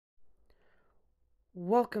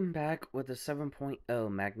Welcome back with a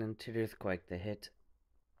 7.0 magnitude earthquake that hit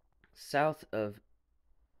south of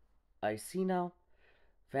Isino,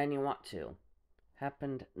 Vanuatu.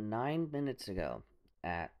 Happened 9 minutes ago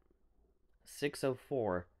at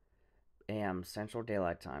 6:04 a.m. Central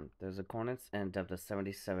Daylight Time. There's a coordinates and depth of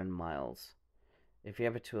 77 miles. If you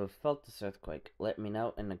happen to have felt this earthquake, let me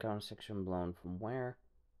know in the comment section below from where.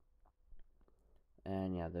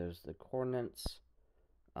 And yeah, there's the coordinates.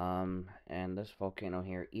 And this volcano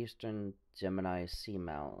here, Eastern Gemini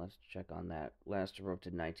Seamount. Let's check on that. Last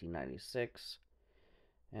erupted 1996.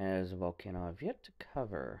 And it is a volcano I've yet to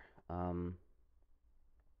cover.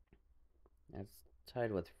 That's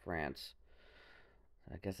tied with France.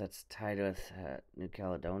 I guess that's tied with New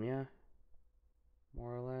Caledonia,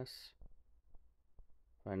 more or less.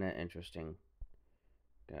 Find that interesting.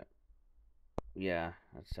 Yeah,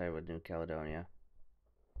 that's tied with New Caledonia.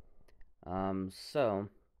 So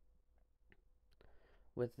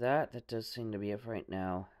with that does seem to be it for right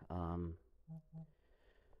now.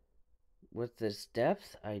 With this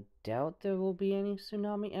depth, I doubt there will be any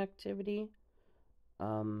tsunami activity.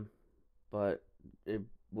 But it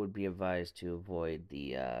would be advised to avoid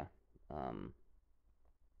the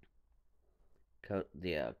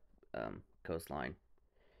coastline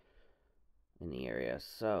in the area.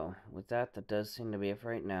 So with that does seem to be it for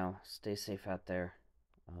right now. Stay safe out there.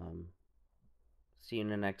 See you in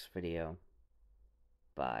the next video.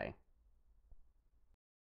 Bye.